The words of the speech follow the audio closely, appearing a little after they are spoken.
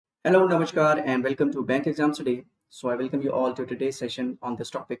Hello, Namaskar, and welcome to Bank Exams Today. So, I welcome you all to today's session on this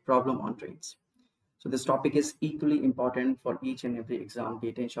topic problem on trades. So, this topic is equally important for each and every exam, be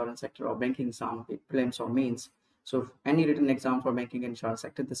it insurance sector or banking exam, be it prelims or mains. So, if any written exam for banking and insurance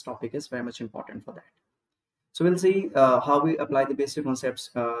sector, this topic is very much important for that. So, we'll see how we apply the basic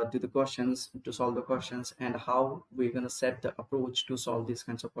concepts to the questions to solve the questions and how we're going to set the approach to solve these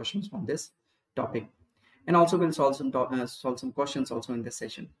kinds of questions on this topic. And also we'll solve some questions also in this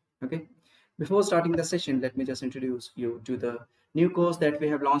session. Okay, before starting the session, let me just introduce you to the new course that we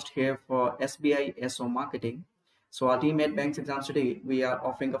have launched here for SBI SO marketing. So our team at Banks Exams Today, we are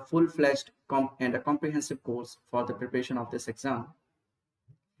offering a full-fledged and a comprehensive course for the preparation of this exam.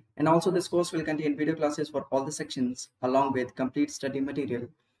 And also this course will contain video classes for all the sections along with complete study material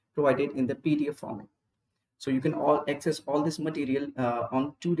provided in the PDF format. So you can all access all this material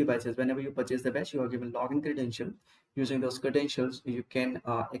on two devices. Whenever you purchase the batch, you are given login credential. Using those credentials, you can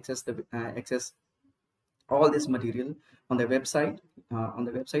access all this material on the website,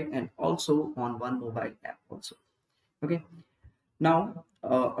 and also on one mobile app also. Okay. Now,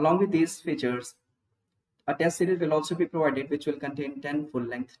 along with these features, a test series will also be provided, which will contain 10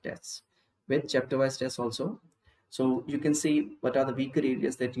 full-length tests with chapter-wise tests also. So you can see what are the weaker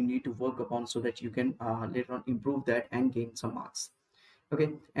areas that you need to work upon so that you can later on improve that and gain some marks.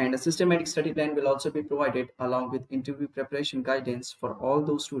 Okay, and a systematic study plan will also be provided along with interview preparation guidance for all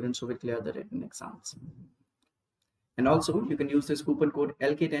those students who will clear the written exams. And also you can use this coupon code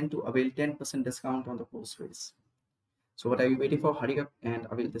LK10 to avail 10% discount on the course fees. So what are you waiting for? Hurry up and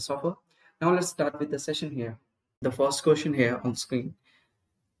avail this offer. Now let's start with the session here. The first question here on screen.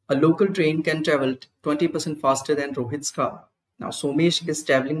 A local train can travel 20% faster than Rohit's car. Now Somesh is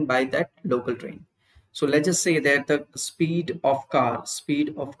traveling by that local train. So let's just say that the speed of car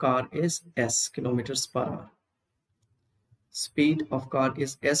is s kilometers per hour. Speed of car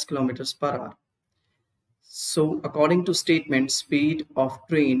is s kilometers per hour. So according to statement, speed of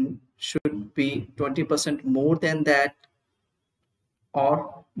train should be 20% more than that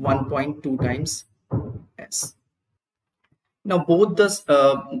or 1.2 times s. Now both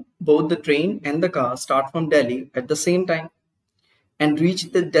the train and the car start from Delhi at the same time and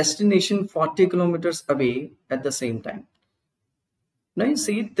reach the destination 40 kilometers away at the same time. Now you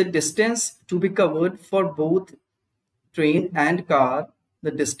see the distance to be covered for both train and car. The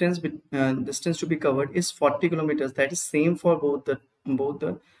distance to be covered is 40 kilometers. That is same for both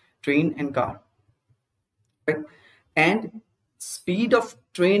the train and car. Right? And speed of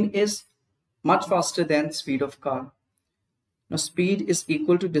train is much faster than speed of car. Now speed is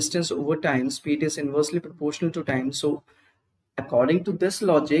equal to distance over time. Speed is inversely proportional to time. So according to this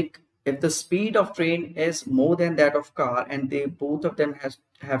logic, if the speed of train is more than that of car and both of them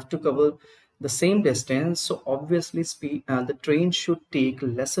have to cover the same distance, so obviously the train should take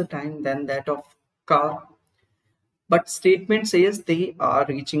lesser time than that of car. But statement says they are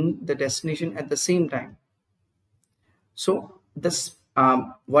reaching the destination at the same time. So this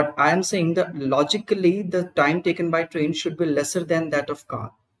what I am saying, that logically the time taken by train should be lesser than that of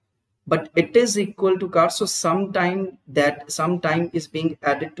car, but it is equal to car. So some time is being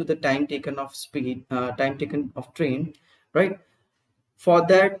added to the time taken of train, right? For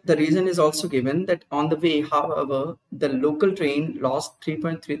that, the reason is also given that on the way, however, the local train lost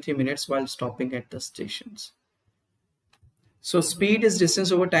 3.33 minutes while stopping at the stations. So speed is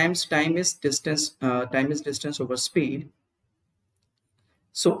distance over time. So time is distance over speed.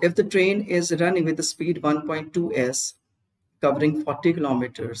 So if the train is running with the speed 1.2 s, covering 40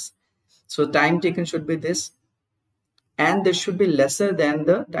 kilometers, so time taken should be this, and this should be lesser than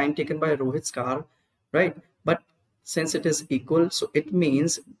the time taken by Rohit's car, right? But since it is equal, so it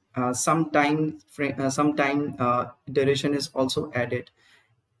means some time duration is also added,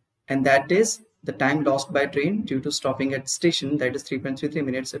 and that is the time lost by train due to stopping at station, that is 3.33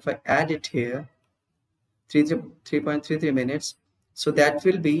 minutes. If I add it here, 3.33 minutes, so that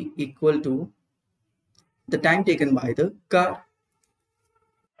will be equal to the time taken by the car,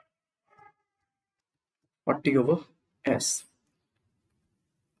 40 over s.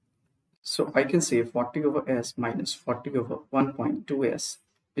 So I can say 40 over s minus 40 over 1.2 s,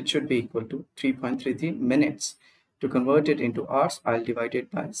 it should be equal to 3.33 minutes. To convert it into hours, I'll divide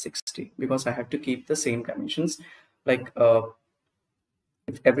it by 60 because I have to keep the same dimensions. Like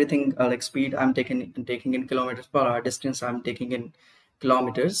if everything like speed I'm taking in kilometers per hour, distance I'm taking in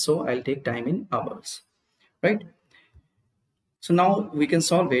kilometers, so I'll take time in hours, right? So now we can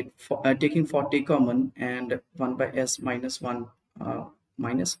solve it for taking 40 common and 1 by s minus 1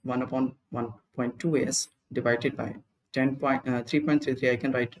 upon 1.2 s divided by 3.33. I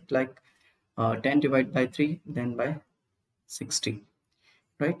can write it like 10 divided by 3 then by 60,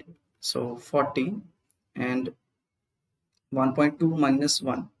 right? So 40 and 1.2 minus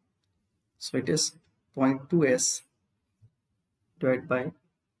 1. So it is 0.2s divided by,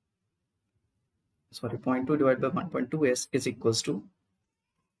 0.2 divided by 1.2s is equals to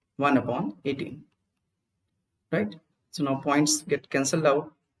 1 upon 18, right? So now points get cancelled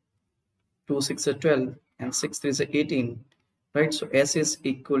out. 2 6 are 12 and 6 3 is 18, right? So s is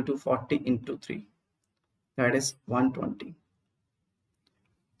equal to 40 into 3, that is 120.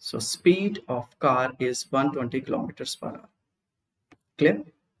 So speed of car is 120 kilometers per hour. Clear?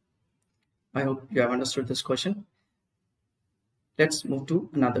 I hope you have understood this question. Let's move to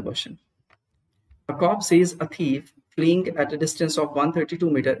another question. A cop sees a thief fleeing at a distance of 132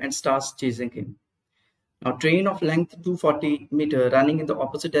 meter and starts chasing him. Now, train of length 240 meter running in the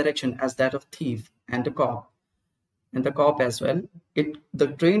opposite direction as that of thief and the cop as well. The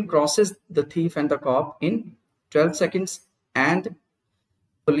train crosses the thief and the cop in 12 seconds and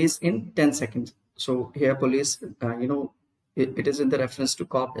police in 10 seconds. So here police, it is in the reference to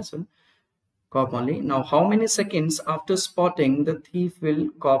cop as well. Cop only. Now, how many seconds after spotting the thief will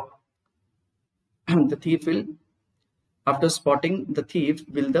after spotting the thief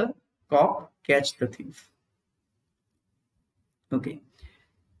will the cop catch the thief? Okay.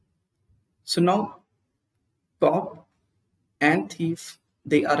 So now cop and thief,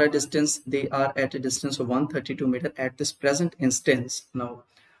 they are at a distance of 132 meter at this present instance. Now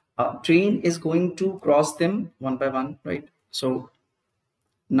train is going to cross them one by one, right? So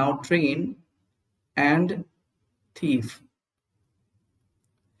now train and thief,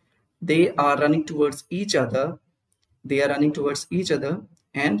 they are running towards each other,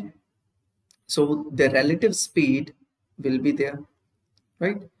 and so the relative speed will be there,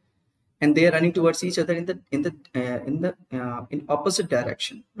 right? And they are running towards each other in opposite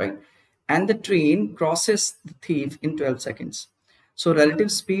direction, right? And the train crosses the thief in 12 seconds. So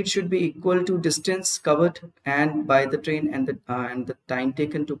relative speed should be equal to distance covered and by the train and the time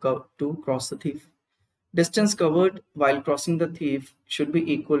taken to cross the thief. Distance covered while crossing the thief should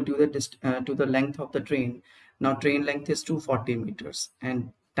be equal to the length of the train. Now train length is 240 meters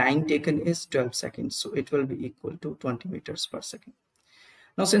and time taken is 12 seconds. So it will be equal to 20 meters per second.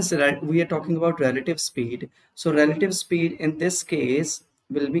 Now since we are talking about relative speed, so relative speed in this case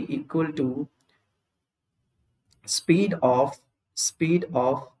will be equal to speed of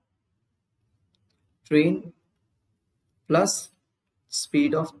train plus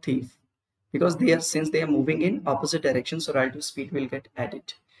speed of thief, because since they are moving in opposite directions, so relative speed will get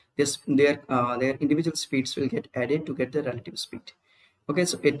added. Their individual speeds will get added to get the relative speed. Okay,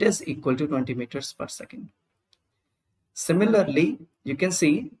 so it is equal to 20 meters per second. Similarly, you can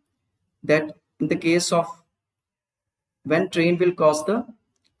see that in the case of when train will cross the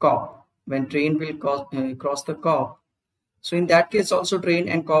cop, cross the cop, so in that case also train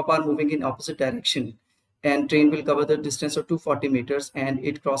and cop are moving in opposite direction, and train will cover the distance of 240 meters and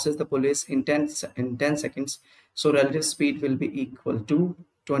it crosses the police in 10 seconds. So relative speed will be equal to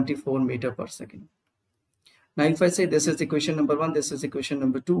 24 meter per second. Now if I say this is equation number 1, this is equation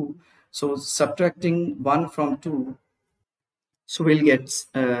number 2, so subtracting 1 from 2, so we'll get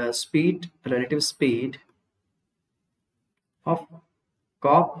relative speed of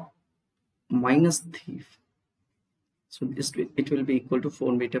cop minus thief. So it will be equal to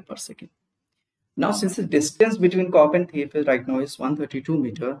 4 meter per second. Now since the distance between cop and thief right now is 132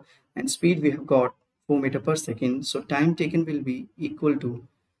 meter and speed we have got 4 meter per second, so time taken will be equal to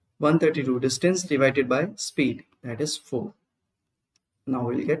 132 distance divided by speed, that is 4. Now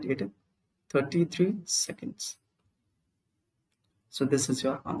we'll get it 33 seconds. So this is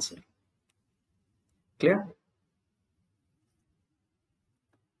your answer. Clear?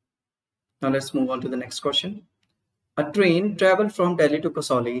 Now let's move on to the next question. A train traveled from Delhi to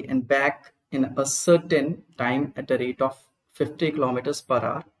Kasauli and back in a certain time at a rate of 50 kilometers per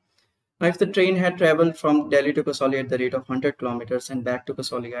hour. Now if the train had traveled from Delhi to Kasauli at the rate of 100 kilometers and back to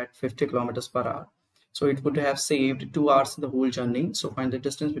Kasauli at 50 kilometers per hour, so it would have saved 2 hours the whole journey. So find the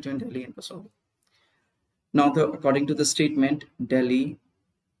distance between Delhi and Kasauli. Now according to the statement, Delhi,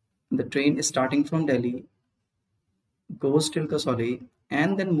 the train is starting from Delhi, goes till Kasauli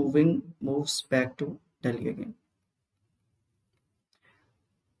and then moves back to Delhi again.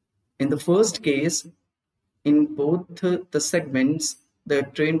 In the first case, in both the segments, the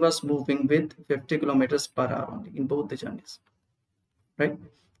train was moving with 50 kilometers per hour only in both the journeys, right?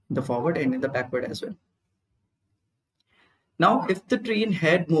 In the forward and in the backward as well. Now, if the train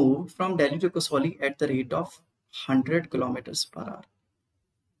had moved from Delhi to Kasauli at the rate of 100 kilometers per hour,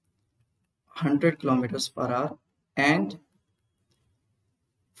 100 kilometers per hour, and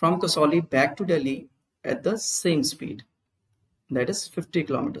from Kasauli back to Delhi at the same speed, that is 50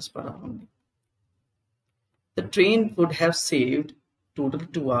 kilometers per hour only. The train would have saved total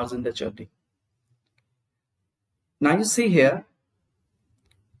 2 hours in the journey. Now you see here,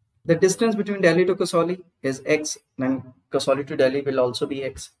 the distance between Delhi to Kasauli is x, and Kasauli to Delhi will also be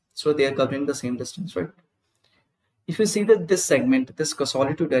x. So they are covering the same distance, right? If you see that this segment, this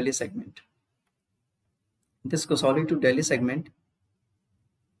Kasauli to Delhi segment,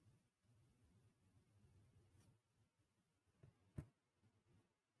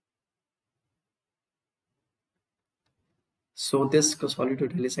 so this Kasauli to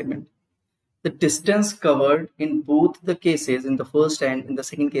Delhi segment, the distance covered in both the cases, in the first and in the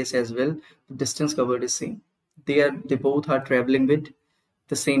second case as well, the distance covered is same. They both are traveling with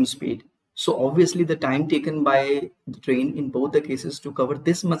the same speed. So obviously the time taken by the train in both the cases to cover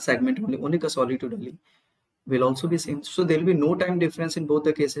this much segment, only Kasauli to Delhi, will also be same. So there will be no time difference in both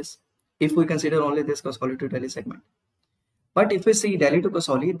the cases if we consider only this Kasauli to Delhi segment. But if we see Delhi to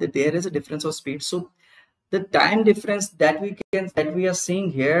Kasauli, there is a difference of speed. So the time difference that we are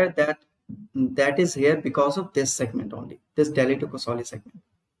seeing here, that is here because of this segment only, this Delhi to Kasauli segment,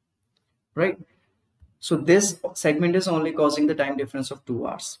 right? So this segment is only causing the time difference of 2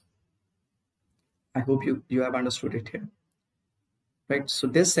 hours. I hope you have understood it here, right? So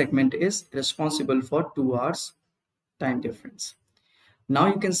this segment is responsible for 2 hours time difference. Now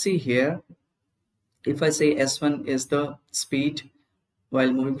you can see here, if I say S1 is the speed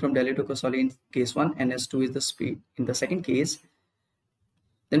while moving from Delhi to Kasauli in case 1, and S2 is the speed in the second case,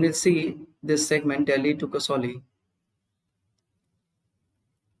 then we'll see this segment Delhi to Kasauli,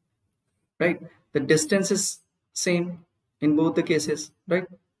 right? The distance is same in both the cases, right?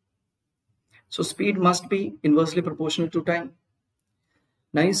 So speed must be inversely proportional to time.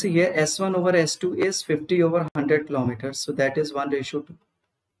 Now you see here S1 over S2 is 50 over 100 kilometers. So that is 1:2.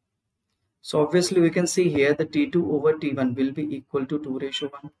 So obviously we can see here the T2 over T1 will be equal to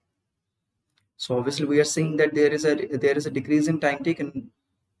 2:1. So obviously we are seeing that there is a decrease in time taken,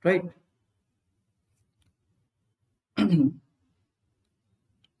 right?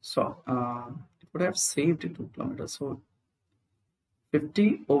 So it would have saved 2 kilometers. So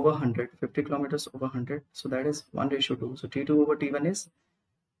 50 over 100, 50 kilometers over 100. So that is 1:2. So T2 over T1 is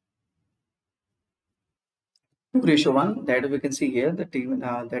 2:1. That we can see here the T1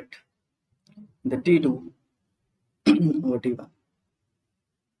 the T2 over T1.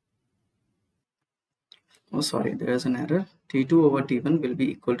 Oh, sorry, there is an error. T2 over T1 will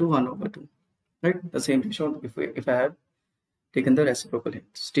be equal to 1/2, right? The same ratio if I have taken the reciprocal here.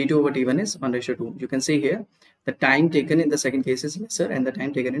 So T2 over T1 is 1:2. You can see here the time taken in the second case is lesser and the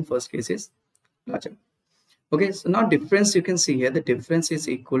time taken in first case is larger. Okay, so now difference, you can see here the difference is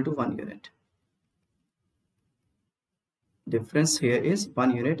equal to 1 unit. Difference here is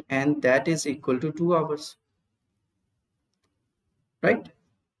 1 unit, and that is equal to 2 hours, right?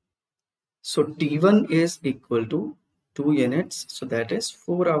 So T1 is equal to 2 units, so that is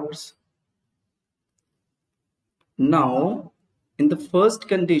 4 hours. Now in the first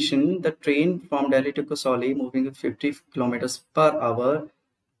condition, the train from Delhi to Kasauli moving at 50 kilometers per hour,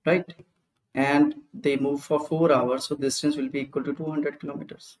 right? And they move for 4 hours, so distance will be equal to 200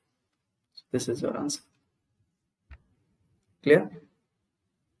 kilometers. So this is your answer. Clear?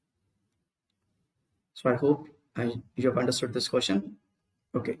 So I hope you have understood this question.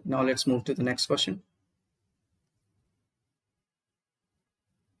 Okay, now let's move to the next question.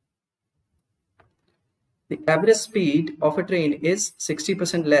 The average speed of a train is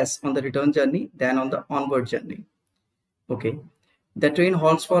 60% less on the return journey than on the onward journey. Okay, the train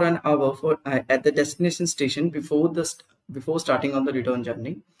halts for an hour at the destination station before starting on the return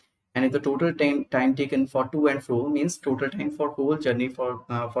journey. And if the total time taken for to and fro means total time for whole journey for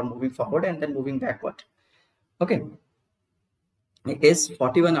moving forward and then moving backward, okay, is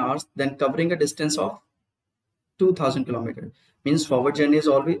 41 hours, then covering a distance of 2000 kilometers. Means forward journey is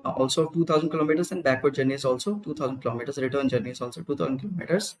also 2000 kilometers and backward journey is also 2000 kilometers. Return journey is also 2000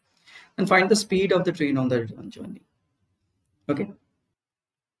 kilometers. And find the speed of the train on the return journey. Okay,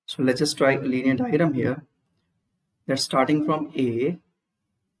 so let's just try a linear diagram here. That's starting from A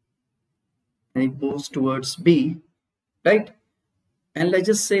and it moves towards B, right? And let's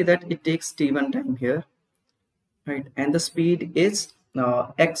just say that it takes T1 time here, right? And the speed is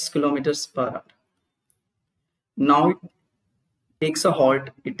x kilometers per hour. Now it takes a halt.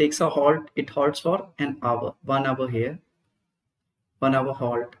 It halts for an hour, 1 hour here, 1 hour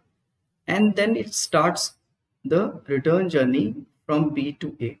halt, and then it starts the return journey from B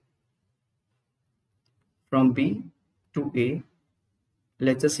to A. From B to A,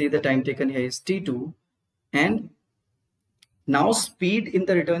 let's just say the time taken here is T2, and Now speed in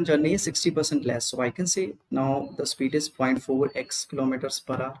the return journey is 60% less. So I can say now the speed is 0.4x kilometers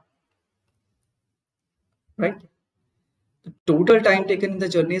per hour, right? The total time taken in the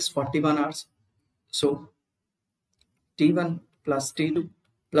journey is 41 hours. So T1 plus T2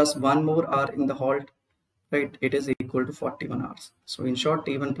 plus one more hour in the halt, right? It is equal to 41 hours. So in short,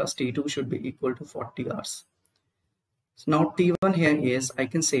 T1 plus T2 should be equal to 40 hours. So now T1 here is, I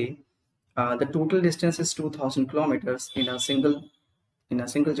can say the total distance is 2000 kilometers in a single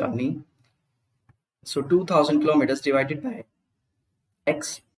journey. So 2000 kilometers divided by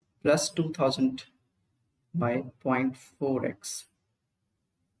x plus 2000 by 0.4x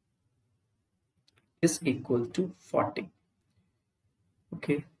is equal to 40.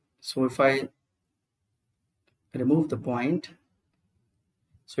 Okay, so if I remove the point,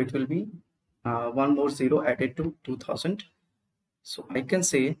 so it will be one more zero added to 2000. So I can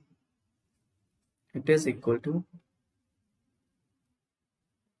say it is equal to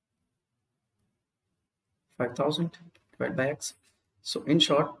 5000 divided by x. So in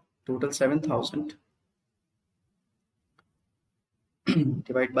short, total 7000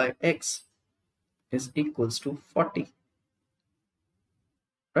 divided by x is equals to 40,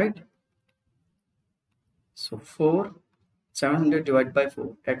 right? So 700 divided by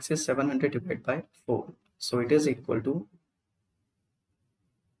 4, x is 700 divided by 4, so it is equal to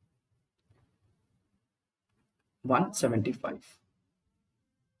 175.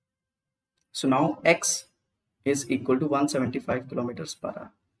 So now x is equal to 175 kilometers per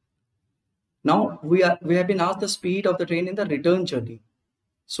hour. Now we have been asked the speed of the train in the return journey.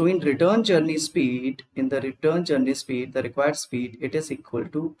 So in return journey speed, the required speed, it is equal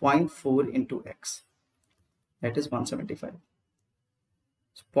to 0.4 into x, that is 175.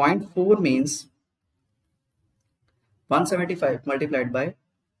 So 0.4 means 175 multiplied by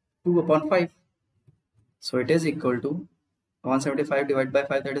 2 upon 5. So it is equal to 175 divided by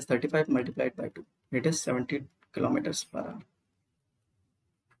 5, that is 35, multiplied by 2. It is 70 kilometers per hour.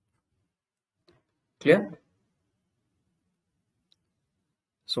 Clear?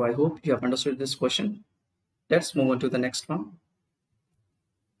 So I hope you have understood this question. Let's move on to the next one.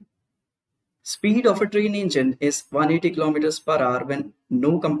 Speed of a train engine is 180 kilometers per hour when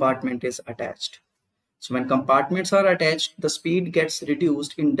no compartment is attached. So when compartments are attached, the speed gets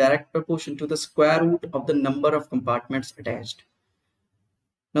reduced in direct proportion to the square root of the number of compartments attached.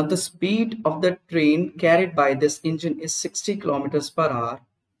 Now the speed of the train carried by this engine is 60 kilometers per hour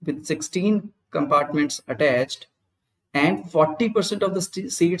with 16 compartments attached, and 40% of the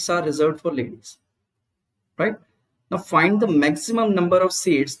seats are reserved for ladies, right? Now find the maximum number of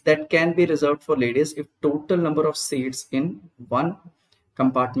seats that can be reserved for ladies if total number of seats in one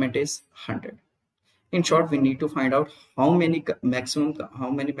compartment is 100. In short, we need to find out how many maximum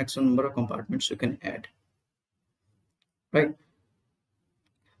number of compartments you can add, right?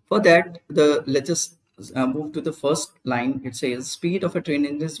 For that, let's just move to the first line. It says speed of a train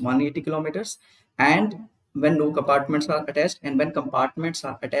engine is 180 kilometers, and when no compartments are attached, and when compartments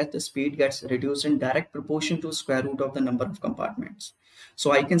are attached, the speed gets reduced in direct proportion to square root of the number of compartments.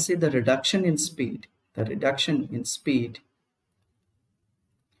 So I can say the reduction in speed,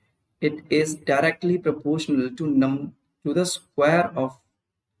 it is directly proportional to the square of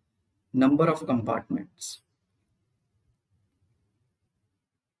number of compartments.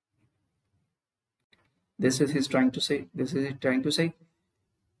 This is it trying to say.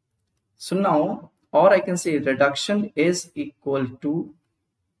 So now, or I can say reduction is equal to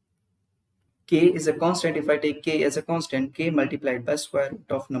k is a constant. If I take k as a constant, k multiplied by square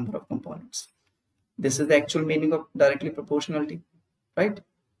root of number of components. This is the actual meaning of directly proportionality, right?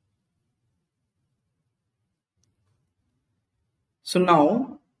 So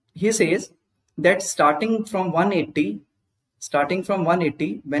now he says that starting from 180,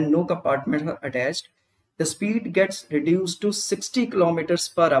 when no compartments are attached, the speed gets reduced to 60 kilometers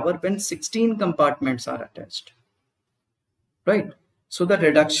per hour when 16 compartments are attached, right? So the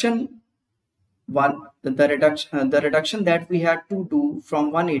reduction that we had to do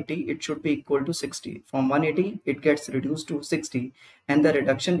from 180, it should be equal to 60. From 180 it gets reduced to 60, and the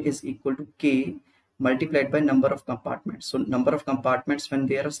reduction is equal to k multiplied by number of compartments. So number of compartments, when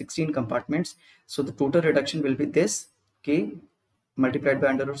there are 16 compartments, so the total reduction will be this k multiplied by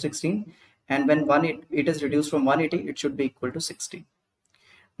under root 16, and when it is reduced from 180, it should be equal to 60.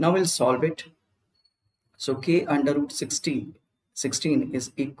 Now we'll solve it. So k under root 16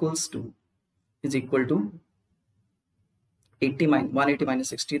 is equal to 180 minus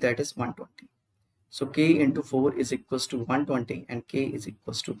 60, that is 120. So k into 4 is equals to 120, and k is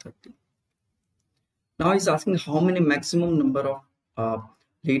equals to 30. Now he's asking how many maximum number of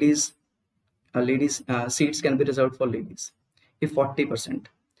seats can be reserved for ladies. if 40%.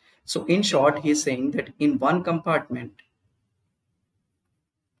 So in short, he is saying that in one compartment,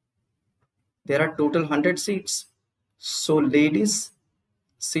 there are total 100 seats. So ladies,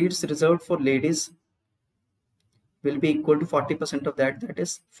 seats reserved for ladies will be equal to 40% of that. That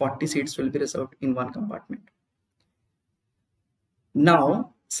is 40 seats will be reserved in one compartment.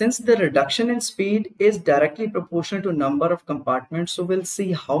 Now, since the reduction in speed is directly proportional to number of compartments, so we'll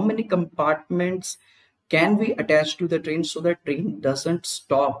see how many compartments can we attach to the train so that train doesn't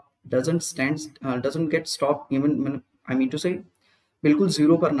stop, doesn't get stopped even, I mean to say बिल्कुल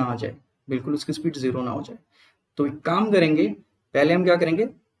zero पर ना आ जाए, बिल्कुल उसकी speed zero ना हो जाए. तो एक काम करेंगे, पहले हम क्या करेंगे,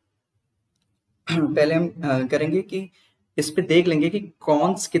 पहले हम करेंगे कि इस पे देख लेंगे कि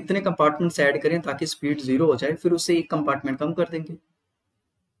कौन कितने कंपार्टमेंट्स ऐड करें ताकि स्पीड जीरो हो जाए, फिर उससे एक कंपार्टमेंट कम कर देंगे.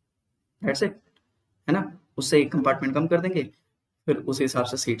 दैट्स इट, है ना. उससे एक कंपार्टमेंट कम कर देंगे, फिर उस हिसाब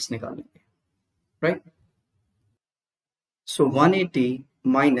से सीट्स निकाल लेंगे, right. So 180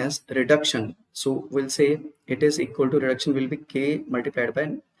 minus reduction. So we'll say it is equal to reduction will be k multiplied by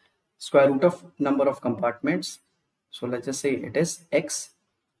square root of number of compartments. So let's just say it is x.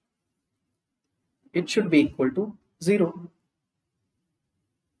 It should be equal to 0.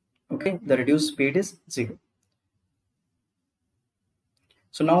 Okay, the reduced speed is 0.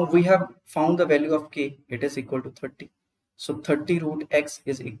 So now we have found the value of k. It is equal to 30. So 30 root x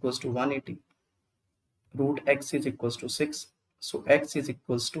is equals to 180. Root x is equals to 6. So x is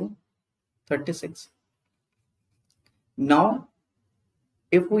equals to 36. Now,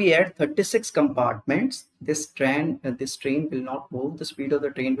 if we add 36 compartments, this train will not move. The speed of the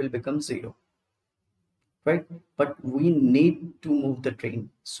train will become 0. Right? But we need to move the train.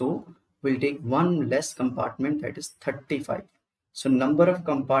 So we'll take one less compartment, that is 35. So number of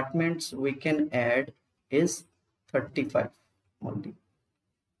compartments we can add is 35 only.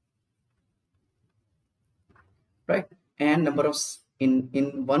 Right? And number of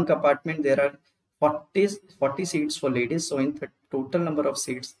in one compartment there are 40 seats for ladies. So in the total number of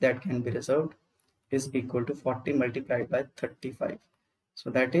seats that can be reserved is equal to 40 multiplied by 35. So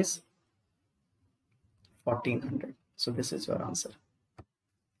that is 1400. So this is your answer.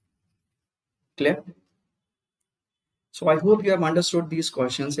 Clear? So I hope you have understood these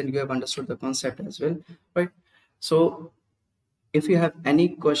questions and you have understood the concept as well, right? So if you have any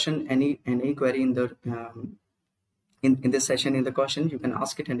question, any query in the in this session, in the question, you can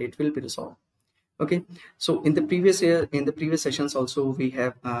ask it and it will be resolved. Okay. So in the previous sessions also we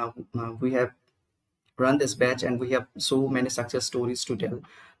have run this batch and we have so many success stories to tell,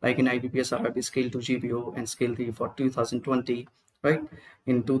 like in IBPS RRB Scale 2 GPO and Scale 3 for 2020, right?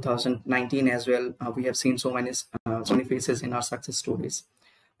 In 2019 as well, we have seen so many faces in our success stories.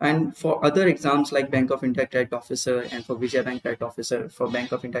 And for other exams like Bank of India Credit Officer and for Vijay Bank Credit Officer, for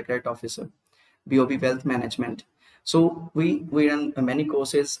Bank of India Credit Officer, BOB Wealth Management. So we run many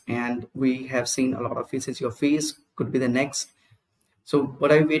courses and we have seen a lot of faces. Your face could be the next. So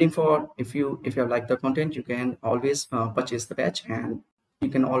what are you waiting for? If you have liked the content, you can always purchase the batch, and you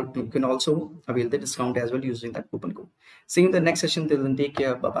can also avail the discount as well using that coupon code. See you in the next session. Till then, take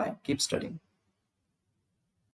care. Bye bye. Keep studying.